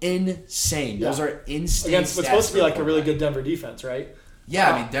up. Insane. Yeah. Those are insane against what's supposed to be like a really good Denver defense, right?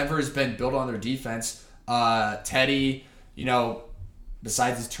 Yeah, I mean, Denver has been built on their defense. Teddy,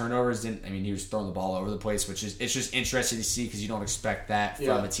 besides his turnovers, he was throwing the ball all over the place, it's just interesting to see because you don't expect that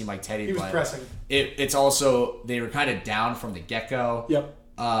from a team like Teddy. He was pressing. It's also, they were kind of down from the get-go. Yep.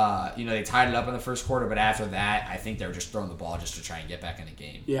 They tied it up in the first quarter, but after that, I think they were just throwing the ball just to try and get back in the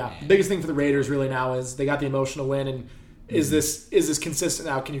game. Yeah. The biggest thing for the Raiders really now is they got the emotional win, and is this consistent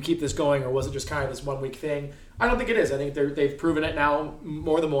now? Can you keep this going, or was it just kind of this 1 week thing? I don't think it is. I think they've proven it now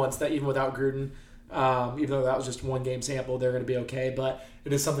more than once that even without Gruden, even though that was just 1 game sample, they're going to be okay. But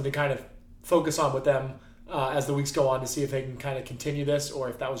it is something to kind of focus on with them as the weeks go on to see if they can kind of continue this, or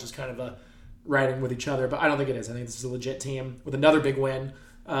if that was just kind of riding with each other, but I don't think it is. I think this is a legit team with another big win.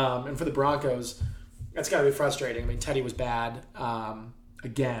 And for the Broncos, that's got to be frustrating. I mean, Teddy was bad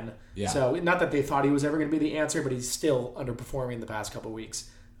again. Yeah. So not that they thought he was ever going to be the answer, but he's still underperforming the past couple of weeks.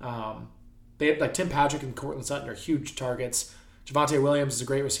 They have, like, Tim Patrick and Cortland Sutton are huge targets. Javonte Williams is a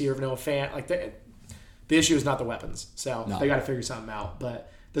great receiver. Noah Fant. Like, the issue is not the weapons. So they got to figure something out.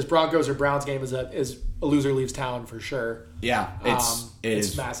 But this Broncos or Browns game is a loser leaves town for sure. Yeah,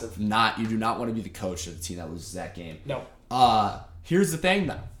 it's massive. You do not want to be the coach of the team that loses that game. No. Here's the thing,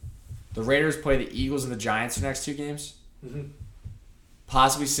 though. The Raiders play the Eagles and the Giants the next two games. Mm-hmm.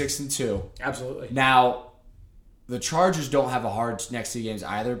 Possibly 6-2. Absolutely. Now, the Chargers don't have a hard next two games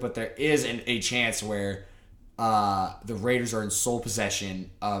either, but there is a chance where the Raiders are in sole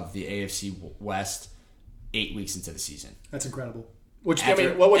possession of the AFC West 8 weeks into the season. That's incredible. What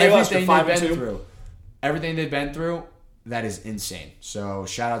were they last year, 5-2? Everything they've been through, that is insane. So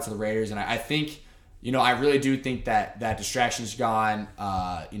shout out to the Raiders, and I think, I really do think that distraction's gone.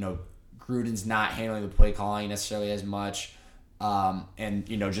 Gruden's not handling the play calling necessarily as much, and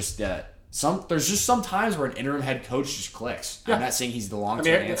there's just some times where an interim head coach just clicks. Yeah. I'm not saying he's the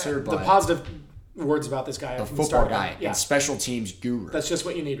long-term answer, but the positive words about this guy, the football guy, and special teams guru. That's just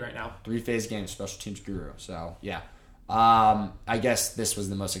what you need right now. 3-phase game, special teams guru. So yeah. I guess this was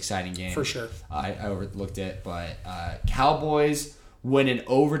the most exciting game. For sure. I overlooked it, but Cowboys win in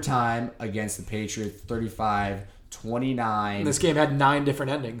overtime against the Patriots 35-29. And this game had 9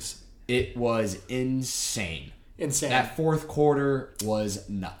 different endings. It was insane. Insane. That fourth quarter was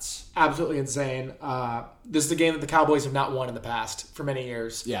nuts. Absolutely insane. This is a game that the Cowboys have not won in the past for many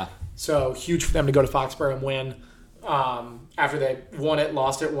years. Yeah. So huge for them to go to Foxborough and win. After they won it,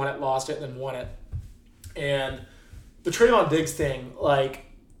 lost it, lost it, and then won it. And the Trayvon Diggs thing, I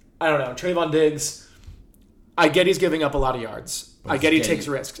don't know. Trayvon Diggs, I get he's giving up a lot of yards. I get he takes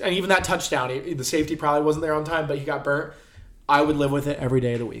risks. And even that touchdown, the safety probably wasn't there on time, but he got burnt. I would live with it every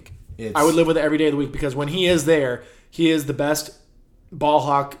day of the week. I would live with it every day of the week because when he is there, he is the best ball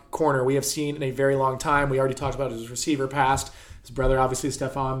hawk corner we have seen in a very long time. We already talked about his receiver past. His brother, obviously,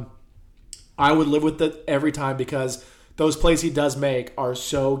 Stephon. I would live with it every time because those plays he does make are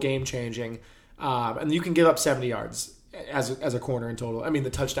so game-changing. And you can give up 70 yards as a corner in total. I mean, the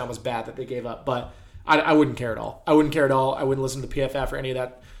touchdown was bad that they gave up, but I wouldn't care at all. I wouldn't listen to PFF or any of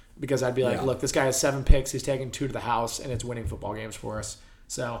that because I'd be like, look, this guy has 7 picks. He's taking 2 to the house, and it's winning football games for us.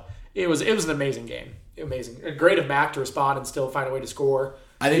 So it was an amazing game. Amazing. Great of Mac to respond and still find a way to score.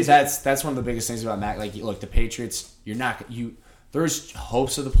 I think that's one of the biggest things about Mac. Look, the Patriots, there's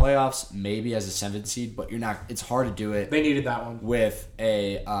hopes of the playoffs, maybe as a 7th seed, but it's hard to do it. They needed that one. With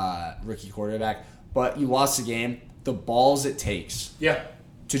a rookie quarterback. But you lost the game. The balls it takes. Yeah.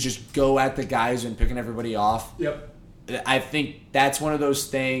 To just go at the guys and picking everybody off. Yep. I think that's one of those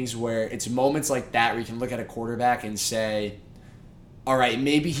things where it's moments like that where you can look at a quarterback and say, all right,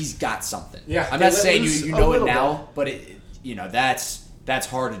 maybe he's got something. Yeah. I'm not saying you know it now, but that's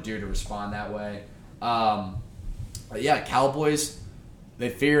hard to do, to respond that way. But yeah, Cowboys, they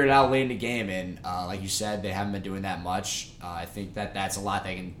figured it out late in the game, and like you said, they haven't been doing that much. I think that's a lot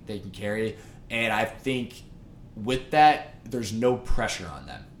they can carry, and I think with that, there's no pressure on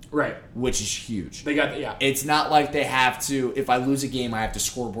them. Right. Which is huge. They got yeah. It's not like they have to, if I lose a game, I have to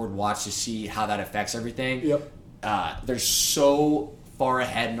scoreboard watch to see how that affects everything. Yep. They're so far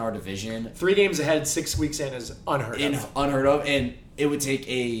ahead in our division. 3 games ahead, 6 weeks in is unheard of. And it would take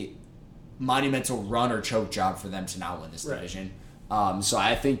a monumental run or choke job for them to not win this division. So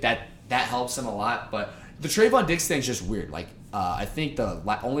I think that helps them a lot. But the Trayvon Diggs thing is just weird. I think the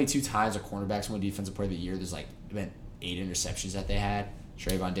only 2 times a cornerback's won Defensive Player of the Year, there's been 8 interceptions that they had.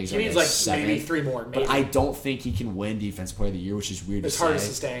 Trayvon Diggs needs 7. Maybe 3 more. Maybe. But I don't think he can win Defensive Player of the Year, which is weird to say. It's hard to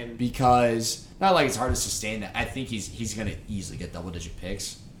sustain. Because, not like it's hard to sustain. I think he's going to easily get double-digit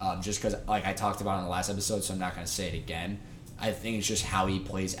picks. Just because, I talked about in the last episode, so I'm not going to say it again. I think it's just how he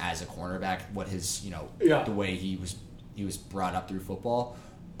plays as a cornerback, what his, the way he was brought up through football.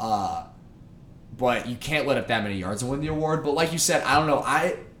 But you can't let up that many yards and win the award. But like you said, I don't know.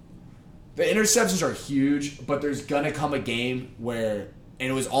 The interceptions are huge, but there's going to come a game where, and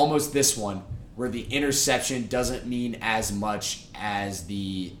it was almost this one, where the interception doesn't mean as much as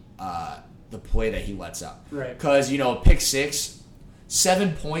the play that he lets up. Right. Because, pick 6,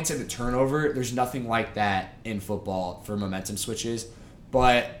 7 points at the turnover, there's nothing like that in football for momentum switches.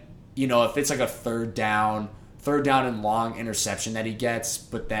 But, if it's a third down and long interception that he gets,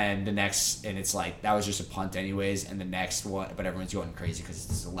 but then the next, and it's that was just a punt anyways, and the next one, but everyone's going crazy because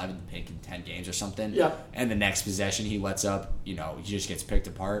it's his 11th pick in 10 games or something. Yeah. And the next possession he lets up, he just gets picked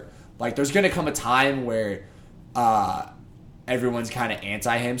apart. There's going to come a time where everyone's kind of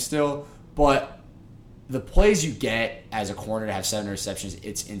anti him still, But the plays you get as a corner to have 7 interceptions,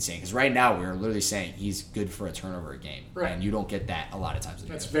 it's insane. Because right now we're literally saying he's good for a turnover a game. Right. And you don't get that a lot of times.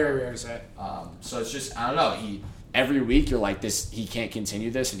 That's very rare to say. So it's just, I don't know. Every week you're like, he can't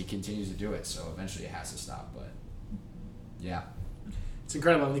continue this, and he continues to do it. So eventually it has to stop. But, yeah. It's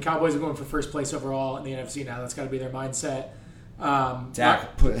incredible. And the Cowboys are going for first place overall in the NFC now. That's got to be their mindset.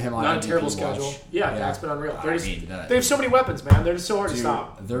 Dak put him on not MVP a terrible watch. schedule. Yeah, Dak's been unreal. They have so many weapons, man. They're just so hard to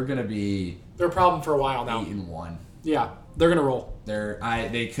stop. They're gonna be. They're a problem for a while now. 8-1. Yeah, they're gonna roll. They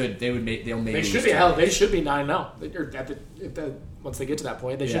should be hell. They should be 9-0. Once they get to that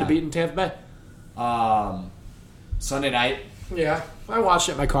point, they should have beaten Tampa Bay. Sunday night. Yeah, I watched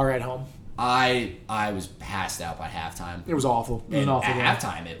it in my car ride home. I was passed out by halftime. It was awful. It was an awful game. At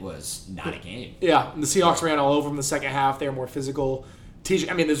halftime, it was not a game. Yeah, and the Seahawks ran all over them in the second half. They were more physical. This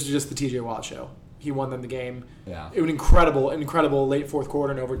was just the TJ Watt show. He won them the game. Yeah. It was an incredible late fourth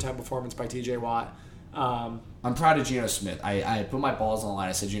quarter and overtime performance by TJ Watt. I'm proud of Geno Smith. I put my balls on the line.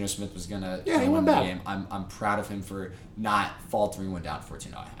 I said Geno Smith was going to win the bad. game. I'm proud of him for not faltering when down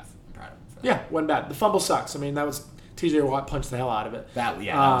 14-0.5. I'm proud of him for that. Yeah, wasn't bad. The fumble sucks. That was TJ Watt punched the hell out of it.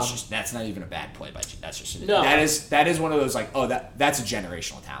 That's not even a bad play by That's just no. That is one of those that's a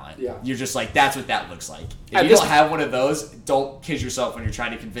generational talent. Yeah. You're just like, that's what that looks like. If you don't have one of those, don't kid yourself when you're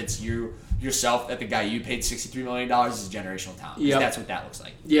trying to convince yourself that the guy you paid $63 million is a generational talent. Yep. That's what that looks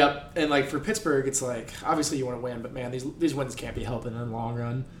like. Yep. And for Pittsburgh, it's obviously you want to win, but man, these wins can't be helping in the long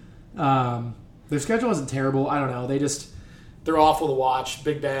run. Their schedule isn't terrible. I don't know. They're awful to watch.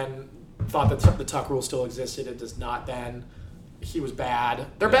 Big Ben thought that the Tuck rule still existed. It does not, Ben. He was bad.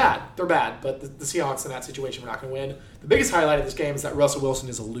 They're bad. But the Seahawks in that situation were not going to win. The biggest highlight of this game is that Russell Wilson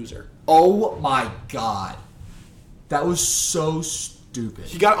is a loser. Oh, my God. That was so stupid.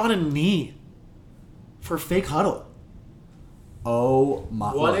 He got on a knee for a fake huddle. Oh,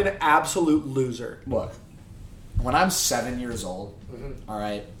 my. What an absolute loser. Look, when I'm 7 years old, all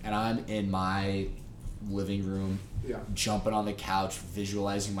right, and I'm in my living room, jumping on the couch,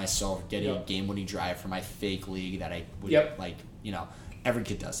 visualizing myself getting a game-winning drive for my fake league that I would every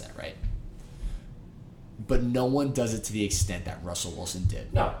kid does that, right? But no one does it to the extent that Russell Wilson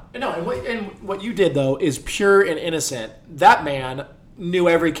did. No. And what you did though is pure and innocent. That man knew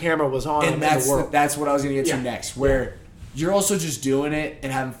every camera was on him in the world. That's what I was going to get to next. Where you're also just doing it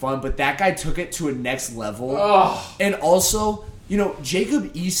and having fun, but that guy took it to a next level. Oh. And also,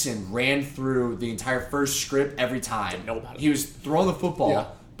 Jacob Eason ran through the entire first script every time. Didn't know about it. He was throwing the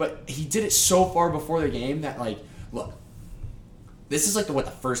football, but he did it so far before the game that, look, this is the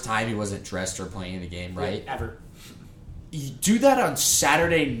first time he wasn't dressed or playing in the game, right? Ever. You do that on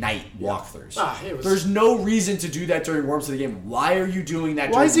Saturday night walkthroughs. There's no reason to do that during warm-ups of the game. Why are you doing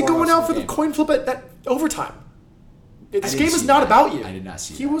that? Why is he going out for the coin flip at that overtime? This game is not about you. I did not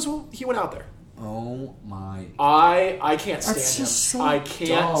see He went out there. Oh my! I can't stand That's just him. So I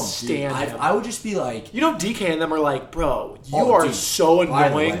can't stand him. I would just be like, DK and them are like, bro, you are so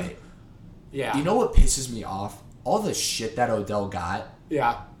annoying. Way, yeah. You know what pisses me off? All the shit that Odell got.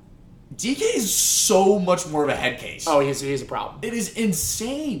 Yeah. DK is so much more of a head case. Oh, he's a problem. It is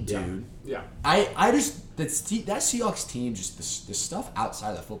insane, dude. Yeah. I just that Seahawks team, just the stuff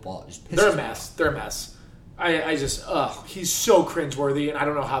outside of the football just pisses me off. They're a mess. I just he's so cringeworthy, and I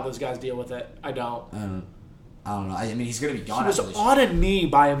don't know how those guys deal with it. I don't. I don't know. He's gonna be gone. He was on a knee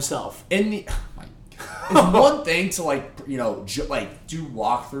by himself. It's one thing to do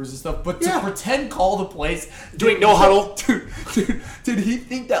walkthroughs and stuff, but to pretend call the plays, doing no huddle, dude. Did he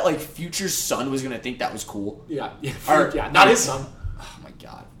think that future son was gonna think that was cool? Yeah. Not his son. Oh my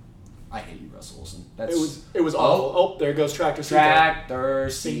God, I hate you, Russell Wilson. It was awful. Oh, there goes Tractor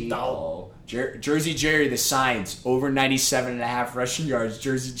Cito. Jersey Jerry, the signs over 97.5 rushing yards.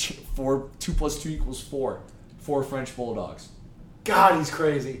 Jersey 4, 2 + 2 = 4. 4 French Bulldogs. God, he's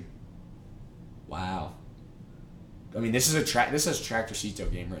crazy. Wow. This has Tractor Cito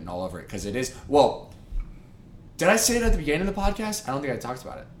game written all over it because it is. Well, did I say it at the beginning of the podcast? I don't think I talked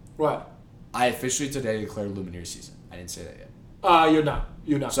about it. What? I officially today declared Lumineers season. I didn't say that yet.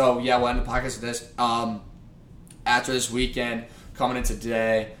 You're not. So yeah, we'll end the podcast with this. After this weekend, coming into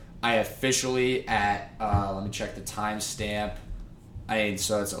today, I officially at let me check the timestamp.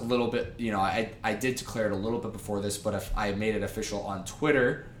 So it's a little bit, I did declare it a little bit before this, but if I made it official on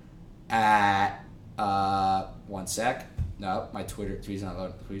Twitter at 1 sec. No, my tweet's not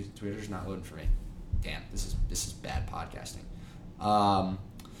loading. Twitter's not loading for me. Damn, this is bad podcasting.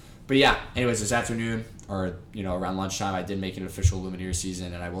 But yeah, anyways, this afternoon or around lunchtime, I did make an official Lumineers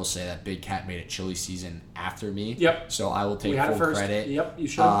season, and I will say that Big Cat made it Chili season after me. Yep. So I will take full credit. Yep, you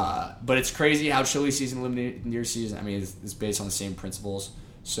should. But it's crazy how Chili season, Lumineers season. It's based on the same principles.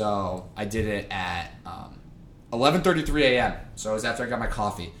 So I did it at 11:33 a.m. So it was after I got my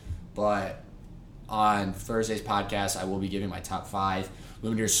coffee. But on Thursday's podcast, I will be giving my top 5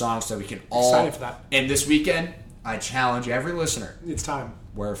 Lumineers songs so we can all... Excited for that. And this weekend, I challenge every listener. It's time.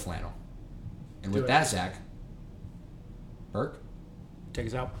 Wear a flannel. And with that, Zach, Burke, take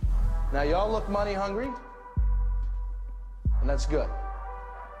us out. Now, y'all look money hungry, and that's good.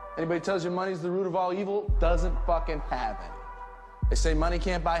 Anybody tells you money's the root of all evil doesn't fucking have any. They say money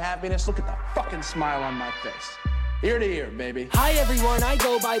can't buy happiness. Look at the fucking smile on my face. Ear to ear, baby. Hi everyone, I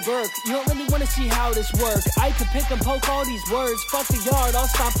go by Burke. You don't really want to see how this works. I could pick and poke all these words. Fuck the yard, I'll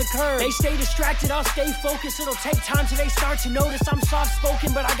stop the curb. They stay distracted, I'll stay focused. It'll take time till they start to notice I'm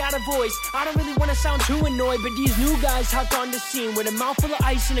soft-spoken, but I got a voice. I don't really want to sound too annoyed, but these new guys hopped on the scene with a mouthful of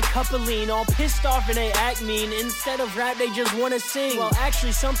ice and a cup of lean, all pissed off and they act mean. Instead of rap, they just want to sing. Well,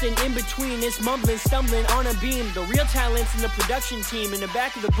 actually something in between. It's mumbling, stumbling on a beam. The real talent's in the production team. In the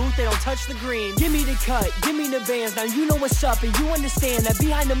back of the booth, they don't touch the green. Give me the cut, give me the bands. Now you know what's up and you understand that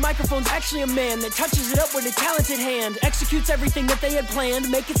behind the microphone's actually a man that touches it up with a talented hand, executes everything that they had planned,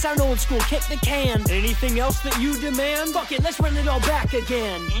 make it sound old school, kick the can. Anything else that you demand? Fuck it, let's run it all back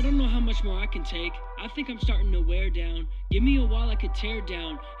again. I don't know how much more I can take. I think I'm starting to wear down. Give me a wall I could tear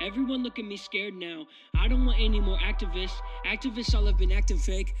down. Everyone look at me scared now. I don't want any more activists. Activists all have been acting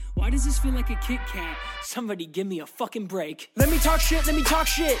fake. Why does this feel like a Kit Kat? Somebody give me a fucking break. Let me talk shit, let me talk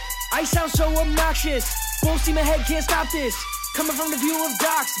shit. I sound so obnoxious. Full steam ahead, can't stop this. Coming from the view of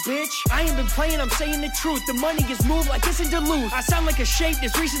docs, bitch. I ain't been playing, I'm saying the truth. The money gets moved like it's in Duluth. I sound like a shape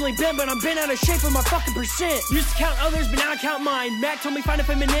that's recently bent, but I'm bent out of shape for my fucking percent. Used to count others, but now I count mine. Mac told me find a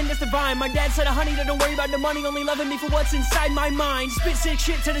feminine that's divine. My dad said, honey, that don't worry about the money, only loving me for what's inside my mind. Spit sick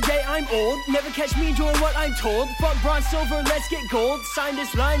shit to the day I'm old. Never catch me doing what I'm told. Fuck bronze, silver, let's get gold. Sign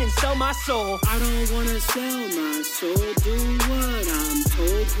this line and sell my soul. I don't wanna sell my soul. Do what I'm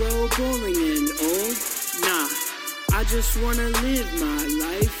told. Grow boring and old. Nah. I just wanna live my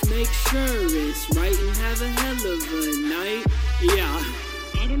life, make sure it's right and have a hell of a night,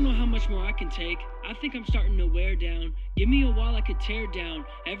 yeah. I don't know how much more I can take. I think I'm starting to wear down. Give me a wall I could tear down.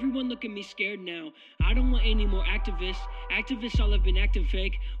 Everyone look at me scared now. I don't want any more activists. Activists all have been acting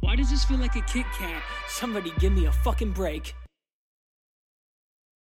fake. Why does this feel like a Kit Kat? Somebody give me a fucking break.